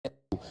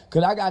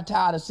Cause I got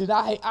tired of sitting.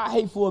 I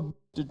hate for a bitch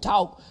to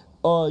talk.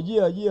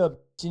 Yeah,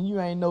 bitch, and you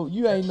ain't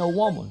no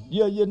woman.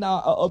 Yeah, now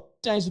a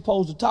bitch ain't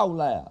supposed to talk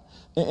loud.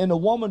 And a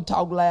woman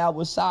talk loud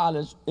with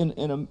silence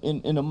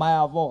in a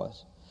mild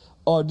voice.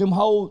 Them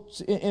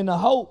hoes in the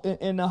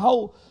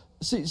hoe.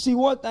 See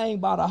one thing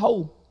about a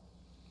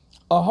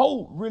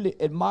hoe really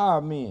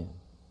admire men.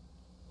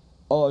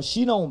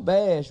 She don't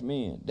bash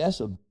men.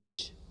 That's a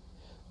bitch.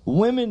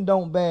 Women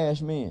don't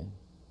bash men.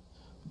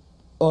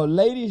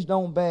 Ladies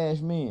don't bash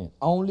men.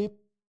 Only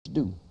bitches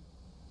do.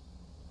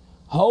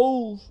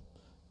 Hoes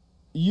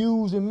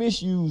use and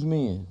misuse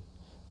men.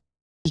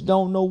 Just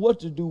don't know what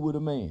to do with a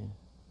man.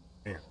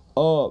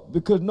 Yeah.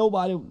 Because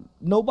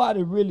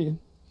nobody really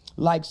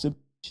likes a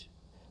bitch.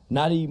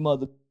 Not even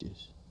mother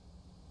bitches.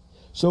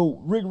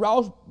 So Rick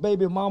Ross'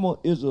 baby mama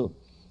is a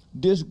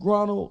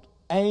disgruntled,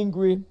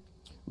 angry,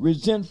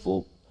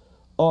 resentful,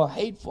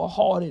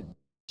 hateful-hearted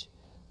bitch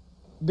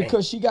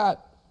because she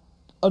got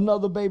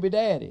another baby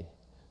daddy.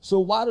 So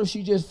why does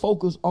she just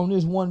focus on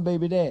this one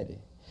baby daddy?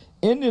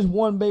 And this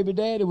one baby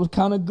daddy was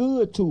kind of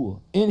good to her,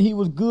 and he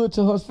was good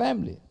to her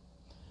family.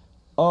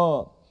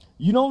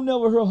 You don't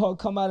never hear her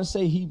come out and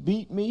say, he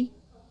beat me,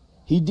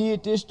 he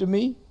did this to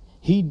me,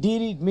 he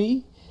did it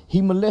me,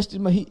 he molested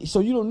me. So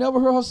you don't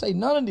never hear her say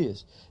none of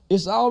this.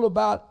 It's all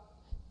about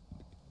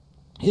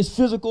his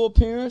physical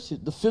appearance,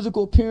 the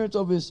physical appearance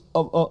of his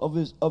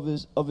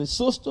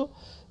sister,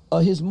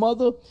 his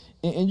mother,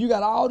 and you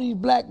got all these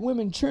black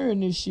women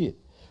cheering this shit.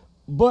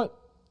 But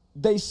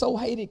they so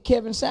hated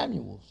Kevin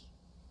Samuels.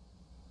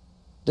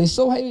 They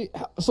so hated,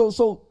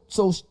 so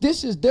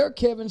this is their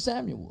Kevin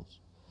Samuels.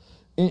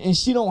 And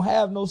she don't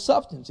have no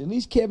substance. At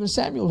least Kevin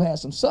Samuels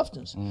has some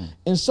substance.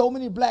 And so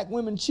many black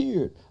women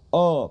cheered.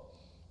 And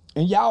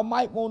y'all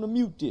might want to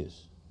mute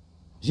this.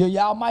 Yeah,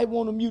 y'all might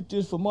want to mute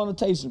this for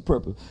monetization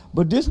purpose.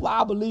 But this is why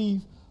I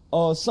believe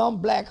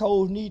some black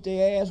hoes need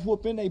their ass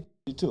whooped and they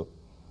took.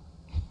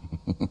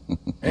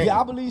 Yeah,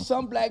 I believe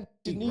some black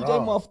need their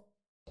motherfucker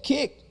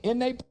kicked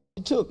and they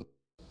took.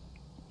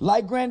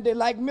 Like Granddad,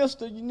 like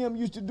Mr. You them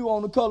used to do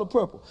on The Color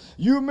Purple.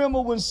 You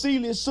remember when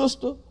Celia's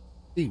sister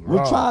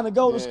was trying to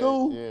go to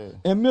school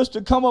and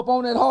Mr. come up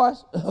on that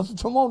horse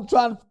from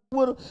trying to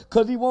with her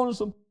because he wanted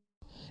some.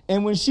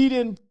 And when she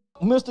didn't,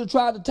 Mr.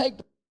 tried to take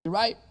the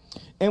right.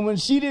 And when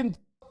she didn't,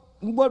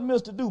 what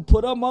Mr. do?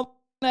 Put her mother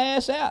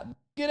ass out.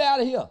 Get out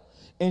of here.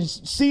 And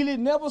Celia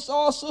never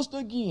saw her sister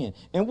again.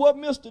 And what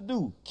Mr.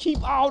 do?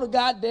 Keep all the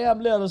goddamn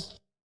letters.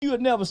 You'll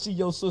never see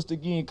your sister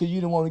again because you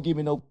didn't want to give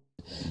me no.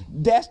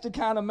 That's the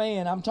kind of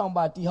man I'm talking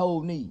about the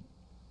whole need.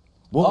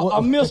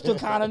 A Mr.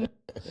 kind of.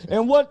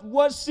 And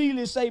what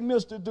Celia say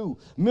Mr. do?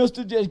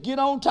 Mr. just get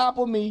on top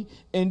of me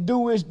and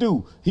do his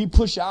do. He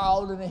push you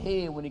all in the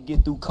head when he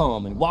get through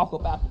calm and walk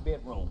up out the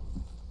bedroom.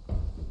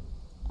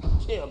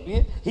 Yeah,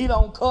 man. He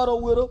don't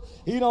cuddle with her.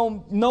 He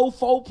don't no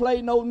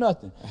foreplay, no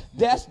nothing.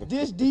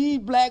 These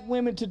black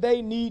women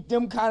today need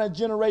them kind of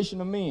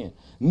generation of men.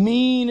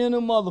 Mean in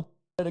a mother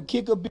to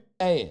kick a big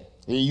ass.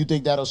 Yeah, you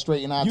think that'll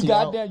straighten out?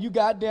 You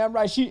goddamn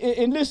right.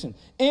 And listen,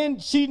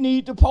 and she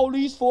need the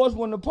police force.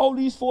 When the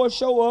police force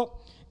show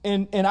up,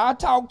 and I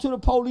talk to the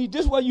police.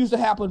 This is what used to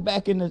happen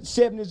back in the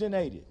 70s and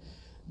 80s.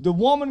 The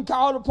woman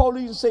called the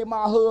police and say,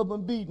 my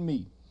husband beat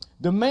me.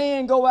 The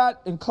man go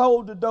out and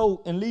close the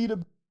door and leave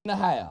the in the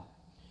house.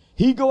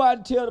 He go out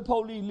and tell the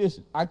police,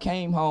 listen, I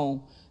came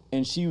home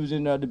and she was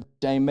in there, the bitch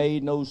ain't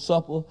made no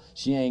supper,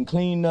 she ain't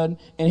cleaned nothing.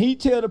 And he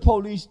tell the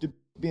police to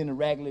be in a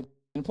raggedy.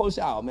 And the police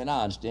say, oh man,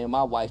 I understand,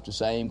 my wife's the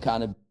same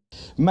kind of.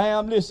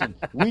 Ma'am, listen,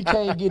 we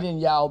can't get in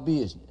y'all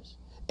business.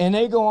 And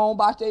they go on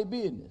about their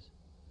business.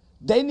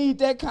 They need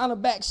that kind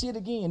of back shit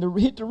again, to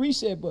hit the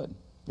reset button.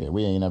 Yeah,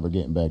 we ain't ever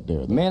getting back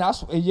there, though. Man, I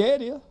swear, yeah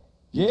it is.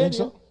 Yeah, it is.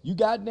 So? You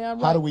goddamn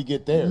right. How do we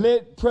get there?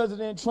 Let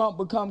President Trump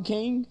become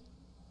king.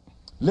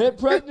 Let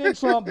President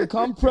Trump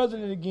become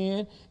president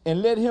again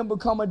and let him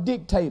become a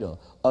dictator,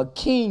 a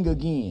king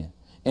again.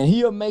 And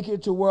he'll make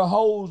it to where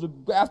hoes,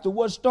 after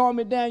what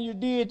Stormy Daniels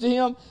did to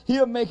him,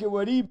 he'll make it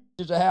where these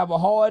bitches will have a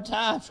hard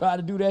time trying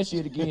to do that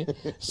shit again.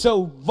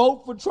 So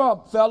vote for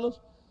Trump, fellas.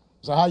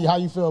 So how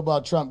you feel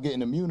about Trump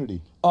getting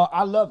immunity?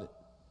 I love it.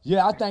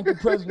 Yeah, I think the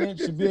president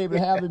should be able to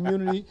have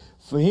immunity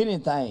for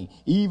anything,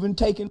 even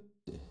taking.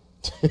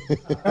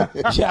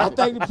 Yeah, I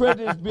think the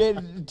president should be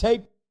able to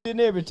take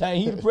and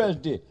everything. He's the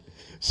president.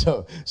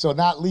 So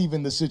not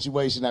leaving the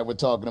situation that we're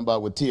talking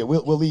about with Tia.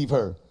 We'll leave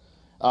her.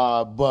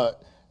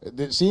 But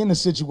seeing the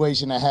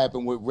situation that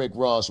happened with Rick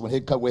Ross when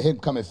him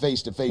coming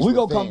face to face. We're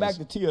gonna come back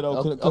to Tia though.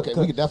 Okay,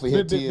 we can definitely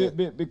hit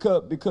Tia.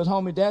 Because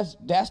homie,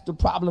 that's the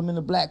problem in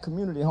the black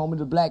community, homie,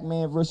 the black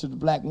man versus the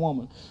black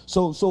woman.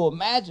 So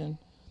imagine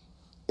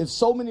if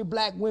so many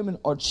black women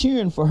are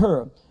cheering for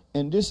her,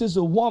 and this is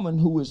a woman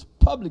who is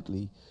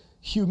publicly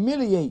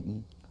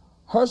humiliating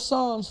her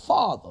son's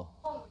father.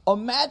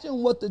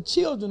 Imagine what the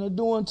children are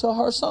doing to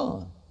her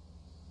son.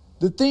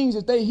 The things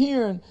that they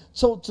hearing.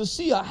 So to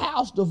see a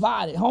house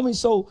divided, homie,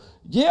 so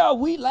yeah,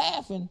 we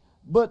laughing,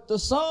 but the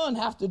son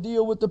have to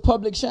deal with the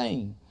public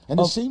shame. And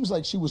it seems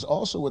like she was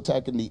also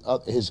attacking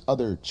his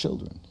other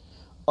children.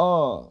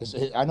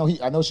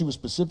 I know she was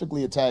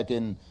specifically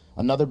attacking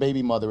another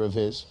baby mother of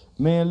his.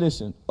 Man,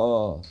 listen.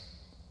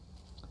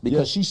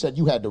 Because she said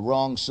you had the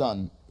wrong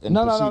son and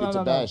proceeded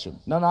to bash him.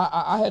 No,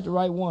 I had the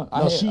right one.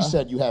 She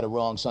said you had a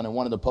wrong son in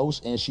one of the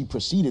posts, and she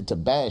proceeded to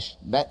bash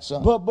that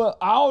son. But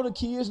all the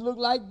kids look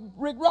like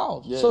Rick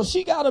Ross. Yeah. So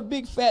she got a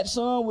big fat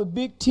son with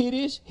big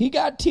titties. He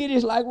got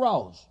titties like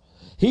Ross.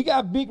 He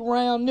got big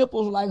round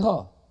nipples like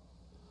her.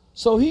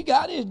 So he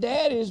got his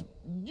daddy's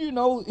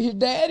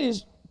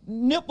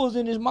nipples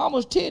in his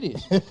mama's titties.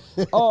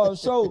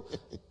 So,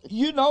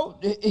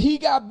 he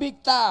got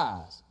big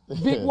thighs,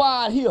 big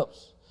wide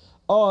hips.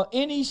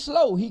 And he's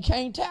slow. He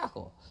can't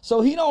tackle.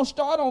 So he don't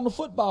start on the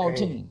football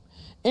team.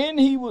 And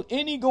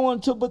he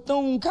going to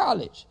Bethune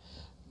College.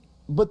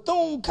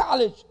 Bethune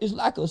College is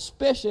like a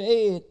special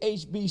ed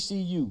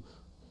HBCU.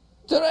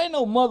 So there ain't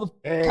no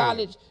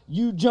college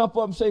you jump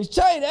up and say,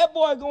 "Say, that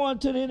boy going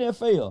to the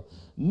NFL."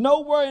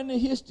 Nowhere in the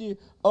history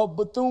of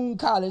Bethune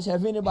College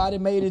have anybody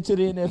made it to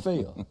the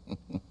NFL.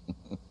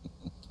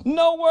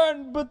 Nowhere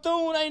in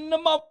Bethune ain't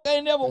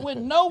never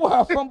went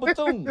nowhere from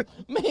Bethune.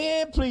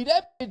 Man, please,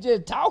 that bitch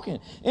just talking.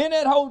 And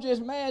that hoe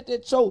just mad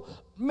that. So,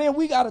 man,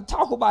 we got to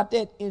talk about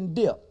that in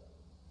depth.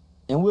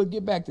 And we'll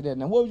get back to that.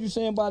 Now, what was you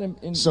saying about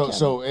him?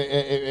 So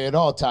it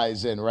all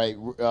ties in, right?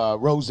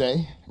 Rose,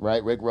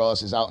 right? Rick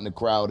Ross is out in the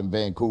crowd in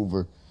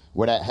Vancouver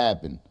where that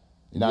happened.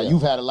 Now,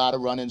 you've had a lot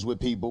of run-ins with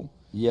people.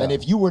 Yeah. And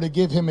if you were to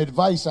give him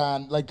advice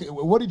on, like,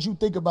 what did you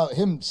think about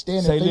him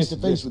standing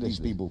face-to-face with these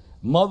people?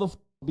 Motherfucker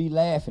be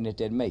laughing at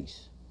that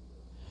mace.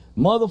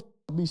 Motherfucker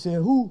be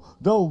saying, "Who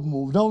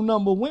don't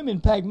number women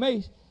pack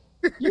mace?"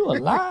 You a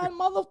lying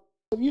motherfucker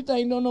if you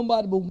think no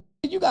nobody but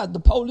you got the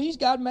police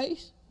got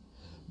mace,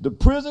 the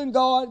prison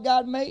guard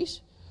got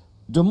mace,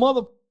 the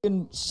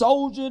motherfucking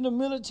soldier in the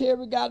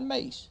military got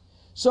mace.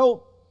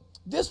 So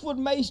this what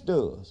mace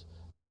does.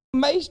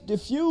 Mace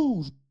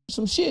diffuse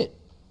some shit.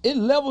 It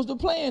levels the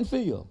playing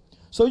field.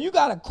 So you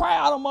got a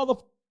crowd of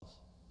motherfuckers.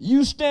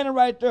 You standing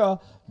right there,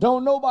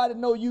 don't nobody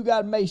know you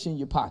got mace in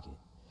your pocket.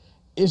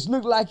 It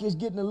look like it's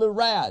getting a little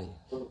rowdy.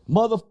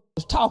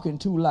 Motherfuckers talking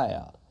too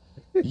loud.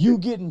 You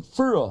getting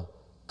frill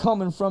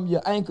coming from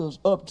your ankles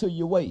up to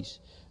your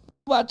waist.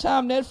 By the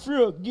time that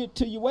frill get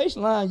to your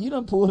waistline, you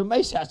done pull the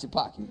mace out your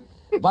pocket.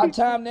 By the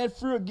time that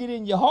frill get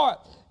in your heart,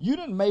 you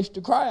done mace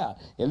the crowd.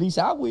 At least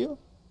I will.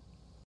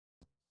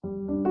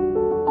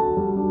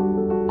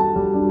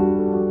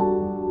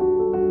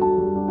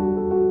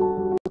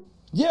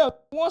 Yeah,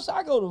 once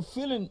I go to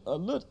feeling a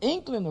little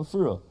inkling of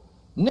fear,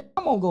 now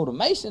I'm going to go to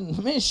Mason,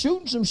 man,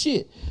 shooting some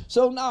shit.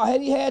 So now, had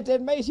he had that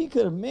mace, he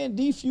could have, man,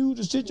 defused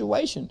the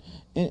situation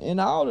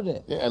and all of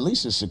that. Yeah, at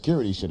least the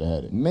security should have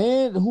had it.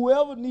 Man,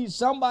 whoever needs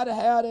somebody to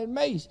have that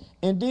mace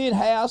and then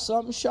have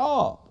something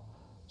sharp.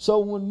 So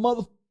when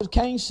motherfuckers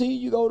can't see,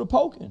 you go to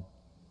poking.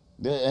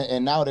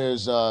 And now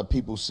there's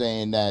people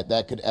saying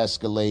that could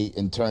escalate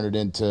and turn it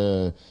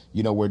into,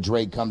 where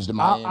Drake comes to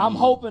Miami. I'm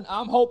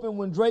hoping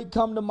when Drake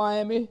come to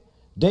Miami,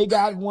 they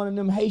got one of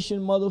them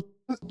Haitian motherfuckers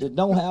that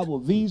don't have a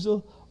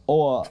visa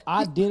or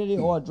identity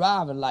or a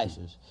driving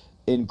license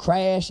and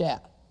crash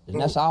out.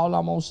 And that's all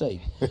I'm going to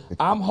say.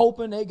 I'm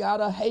hoping they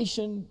got a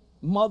Haitian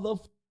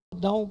motherfucker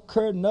don't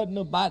care nothing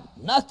about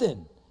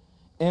nothing.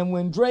 And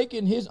when Drake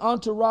and his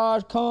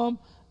entourage come,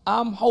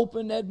 I'm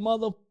hoping that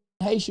motherfucker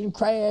Haitian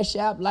crash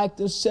out like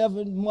the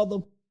 7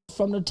 motherfuckers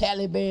from the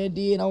Taliban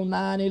did on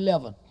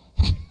 9/11.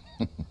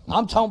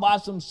 I'm talking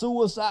about some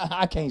suicide.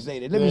 I can't say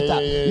that. Let me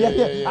stop.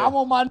 Yeah. I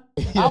want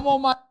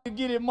my to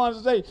get it money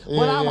to say.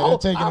 They're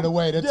taking it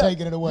away. They're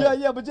taking it away.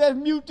 Yeah, but just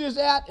mute this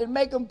out and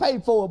make them pay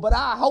for it. But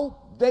I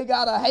hope they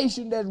got a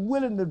Haitian that's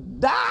willing to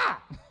die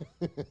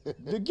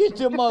to get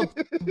your mother.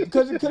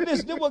 Because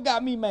this what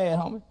got me mad,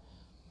 homie.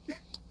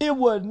 It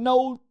was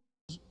no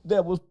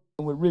that was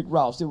with Rick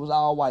Ross. It was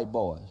all white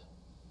boys.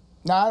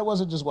 Nah, it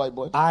wasn't just white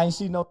boys. I ain't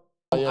see no.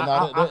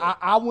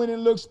 I went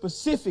and looked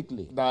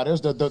specifically. Nah, there's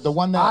the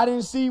one that I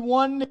didn't see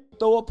one nigga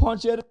throw a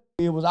punch at it.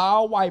 It was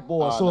all white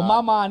boys. So in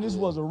my mind, this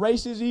was a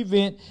racist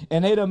event,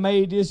 and they done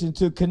made this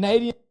into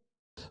Canadian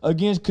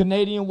against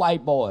Canadian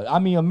white boys. I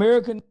mean,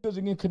 American niggas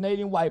against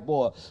Canadian white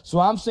boys. So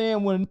I'm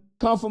saying when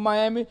come from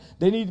Miami,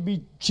 they need to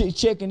be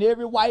checking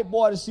every white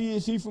boy to see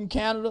is he from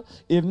Canada.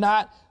 If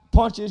not,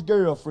 punch his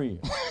girlfriend.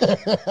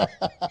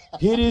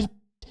 Hit his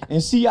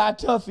and see how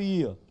tough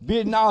he is.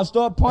 Bitch, now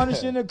start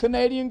punishing the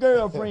Canadian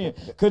girlfriend.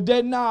 Because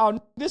they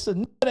now, this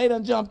a they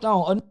done jumped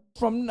on.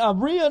 From a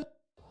real,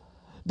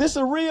 this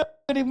a real,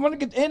 and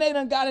they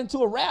done got into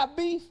a rap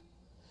beef.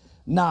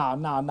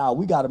 Nah,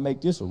 we got to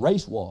make this a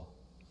race war.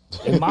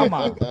 In my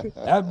mind. But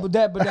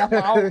that's why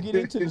I don't get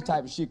into this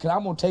type of shit, because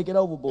I'm going to take it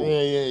overboard.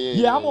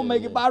 Yeah, I'm going to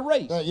make it by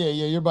race.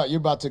 You're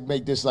about to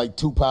make this like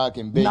Tupac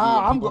and Biggie,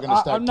 and people are going to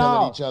start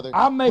killing each other.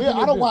 I'm making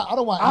I don't want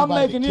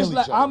anybody to kill each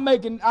other.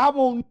 I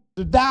want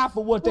to die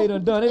for what they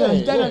done done.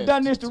 They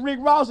done this to Rick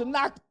Ross and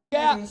knocked the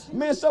guy out.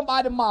 Man,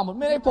 somebody mama.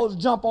 Man, they supposed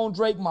to jump on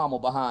Drake mama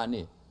behind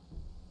it.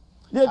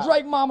 Yeah,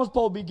 Drake mama's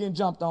supposed to be getting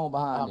jumped on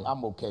behind it.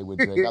 I'm okay with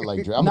Drake. I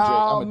like Drake.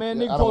 Man,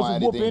 nigga supposed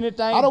to whoop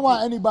anything. I don't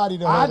want anybody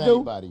to hurt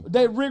anybody.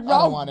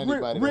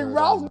 Rick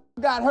Ross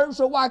got hurt,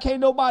 so why can't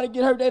nobody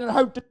get hurt? They done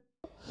hurt the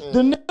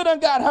nigga done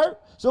got hurt,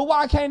 so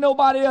why can't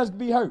nobody else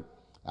be hurt?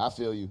 I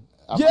feel you.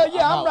 I'm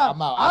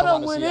out. I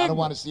don't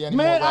want to see any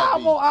more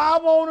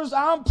rap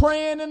I'm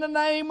praying in the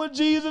name of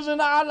Jesus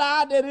and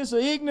Allah that it's an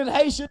ignorant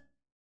Haitian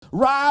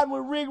ride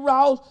with Rick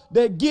Ross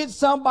that gets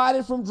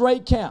somebody from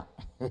Drake Kemp.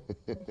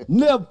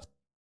 Never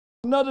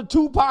another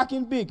Tupac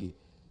and Biggie.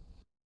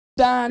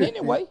 Dying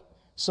anyway.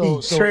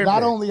 So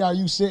not only are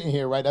you sitting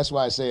here, right? That's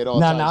why I say it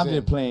all. I'm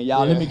just playing,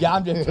 y'all. Yeah.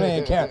 I'm just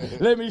playing character.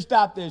 Let me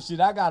stop that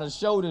shit. I got a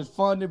show that's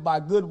funded by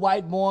good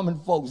white Mormon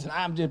folks, and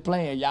I'm just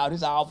playing, y'all. This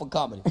is all for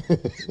comedy.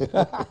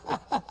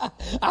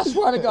 I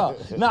swear to God.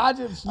 I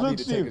just look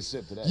serious.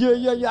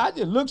 Yeah. I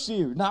just look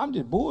serious. I'm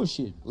just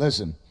bullshit.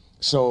 Listen.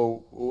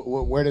 So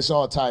where this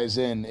all ties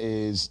in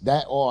is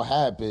that all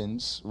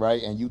happens,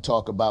 right? And you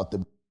talk about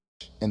the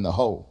in the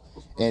hole.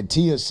 And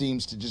Tia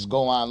seems to just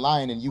go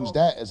online and use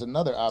that as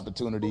another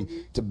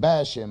opportunity to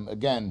bash him.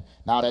 Again,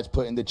 now that's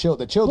putting the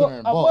children are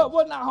involved.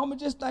 What now, homie?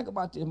 Just think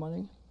about this, my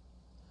nigga.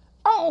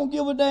 I don't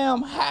give a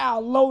damn how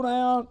low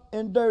down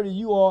and dirty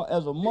you are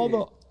as a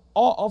mother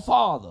or a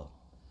father.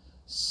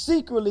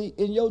 Secretly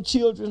in your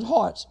children's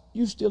hearts,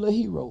 you still a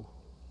hero.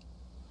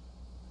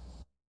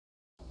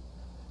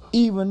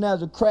 Even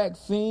as a crack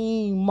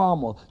fiend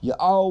mama, you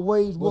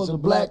always was a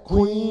black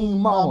queen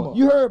mama.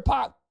 You heard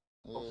Pop?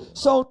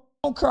 So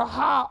I don't care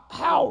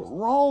how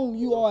wrong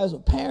you are as a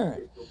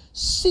parent.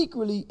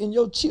 Secretly in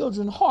your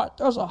children's heart,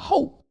 there's a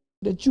hope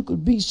that you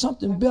could be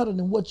something better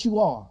than what you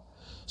are.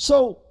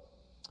 So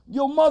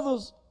your mother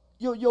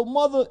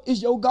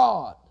is your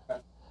God.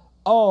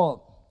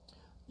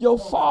 Your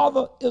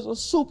father is a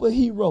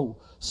superhero.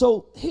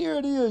 So here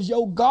it is,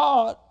 your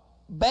God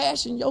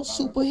bashing your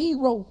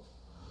superhero.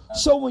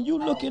 So when you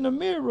look in the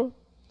mirror,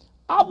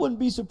 I wouldn't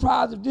be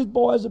surprised if this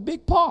boy is a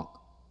big punk,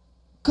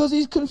 because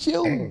he's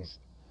confused.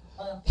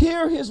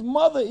 Here his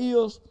mother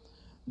is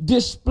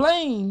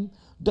displaying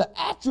the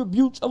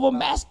attributes of a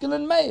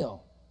masculine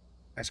male.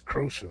 That's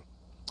crucial.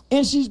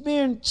 And she's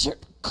being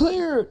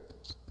cleared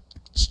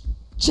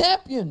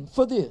champion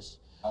for this,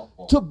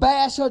 to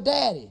bash her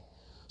daddy.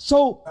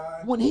 So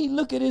when he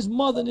look at his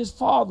mother and his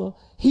father,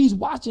 he's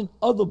watching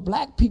other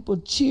black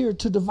people cheer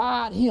to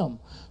divide him.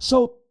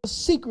 So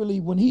secretly,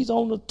 when he's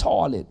on the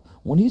toilet,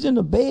 when he's in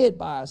the bed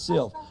by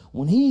himself,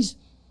 when he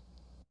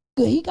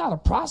got to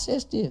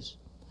process this.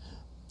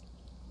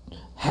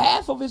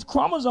 Half of his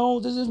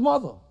chromosomes is his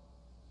mother.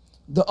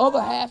 The other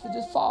half is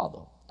his father.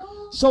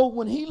 So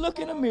when he look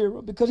in the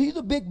mirror, because he's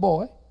a big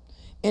boy,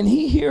 and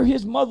he hear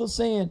his mother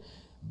saying,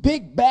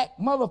 big back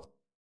mother.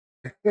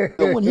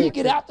 So when he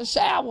get out the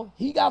shower,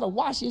 he got to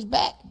wash his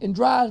back and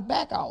dry his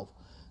back off.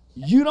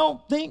 You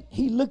don't think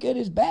he look at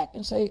his back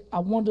and say, I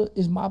wonder,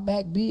 is my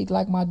back big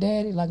like my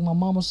daddy, like my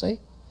mama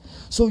say?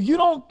 So you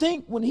don't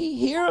think when he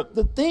hear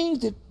the things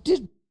that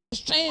this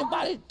saying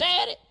about his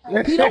daddy,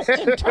 he don't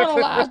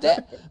internalize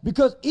that?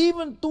 Because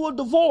even through a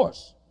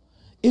divorce,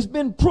 it's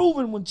been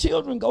proven when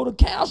children go to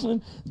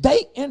counseling,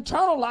 they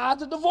internalize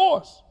the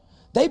divorce.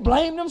 They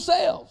blame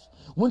themselves.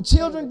 When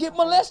children get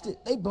molested,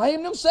 they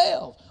blame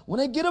themselves. When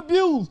they get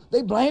abused,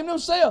 they blame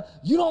themselves.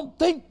 You don't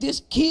think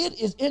this kid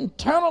is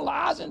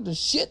internalizing the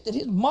shit that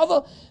his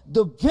mother,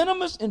 the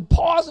venomous and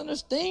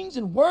poisonous things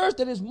and words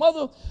that his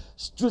mother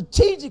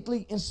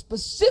strategically and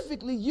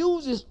specifically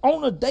uses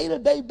on a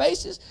day-to-day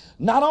basis?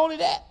 Not only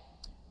that,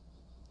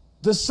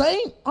 the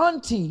same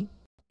auntie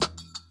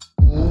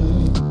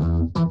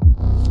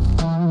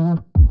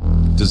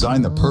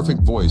design the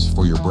perfect voice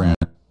for your brand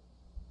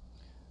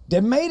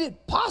that made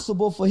it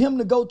possible for him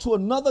to go to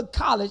another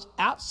college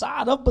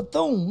outside of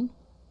Bethune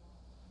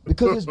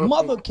because his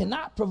mother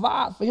cannot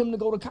provide for him to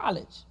go to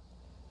college.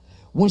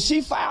 When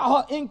she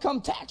filed her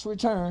income tax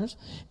returns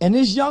and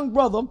this young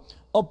brother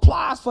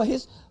applies for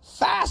his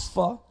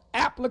FAFSA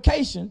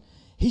application,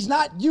 he's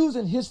not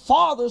using his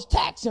father's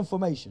tax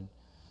information.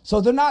 So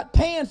they're not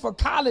paying for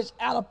college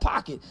out of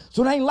pocket.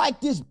 So it ain't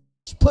like this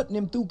putting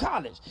him through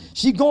college.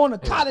 She going to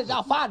college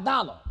out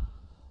 $5.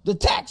 The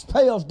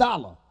taxpayer's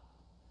dollar.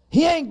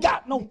 He ain't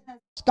got no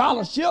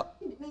scholarship.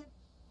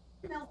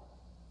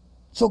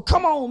 So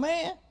come on,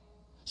 man.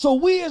 So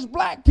we as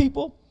black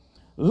people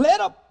let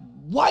a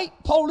white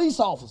police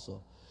officer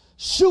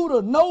shoot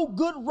a no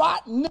good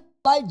rotten nigga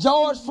like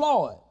George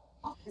Floyd.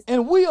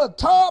 And we'll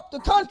tear up the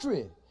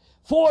country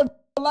for a nigga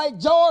like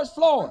George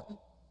Floyd.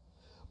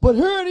 But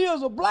here it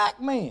is, a black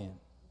man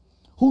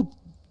who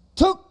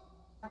took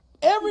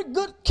every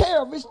good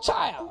care of his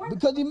child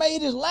because he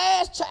made his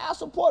last child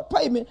support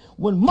payment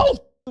when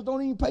most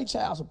don't even pay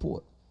child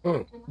support.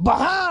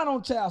 Behind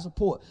on child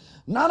support.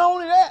 Not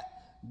only that,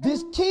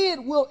 this kid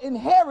will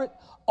inherit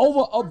over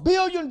 $1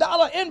 billion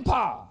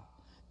empire.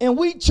 And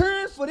we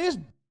cheering for this.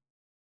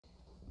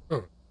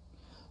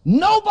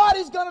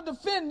 Nobody's gonna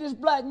defend this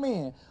black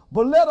man,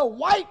 but let a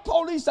white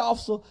police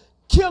officer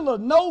kill a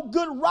no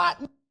good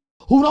rotten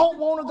who don't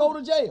want to go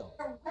to jail.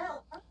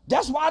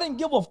 That's why I didn't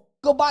give a fuck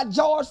about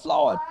George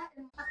Floyd.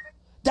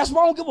 That's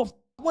why I don't give a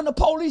when the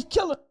police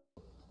kill her.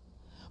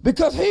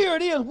 Because here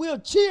it is, we'll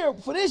cheer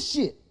for this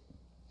shit.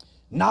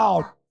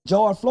 Now,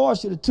 George Floyd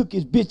should have took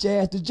his bitch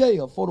ass to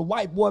jail before the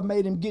white boy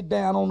made him get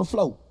down on the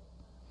floor.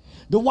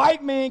 The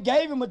white man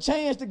gave him a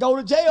chance to go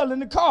to jail in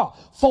the car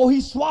before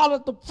he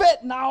swallowed the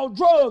fentanyl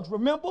drugs,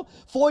 remember?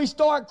 Before he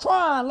started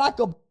crying like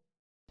a...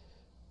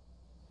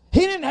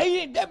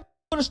 That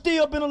would have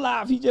still been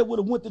alive. He just would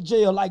have went to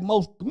jail like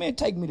most. Man,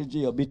 take me to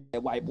jail, bitch,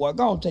 that white boy.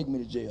 Go on, take me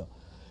to jail.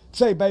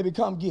 Say, baby,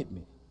 come get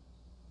me.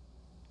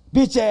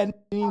 Bitch ass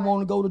didn't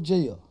want to go to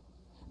jail.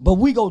 But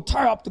we go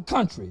tear up the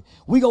country.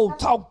 We go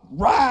talk,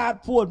 ride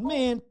for it.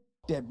 Man,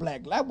 that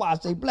black. That's why I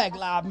say Black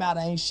Lives Matter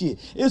ain't shit.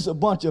 It's a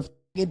bunch of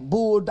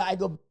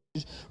bulldigger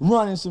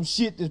running some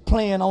shit that's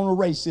playing on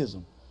the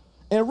racism.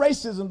 And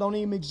racism don't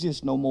even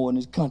exist no more in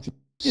this country.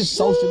 It's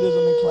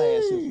socialism and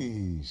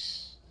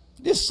classism.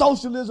 This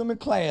socialism and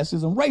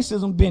classism.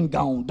 Racism been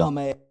gone,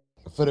 dumbass.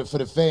 For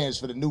the fans,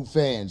 for the new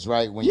fans,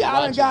 right? When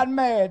I done got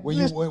mad. When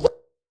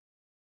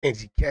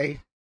NGK,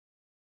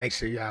 make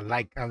sure y'all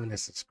like, comment, and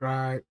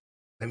subscribe.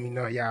 Let me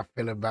know how y'all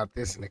feel about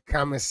this in the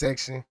comment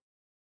section.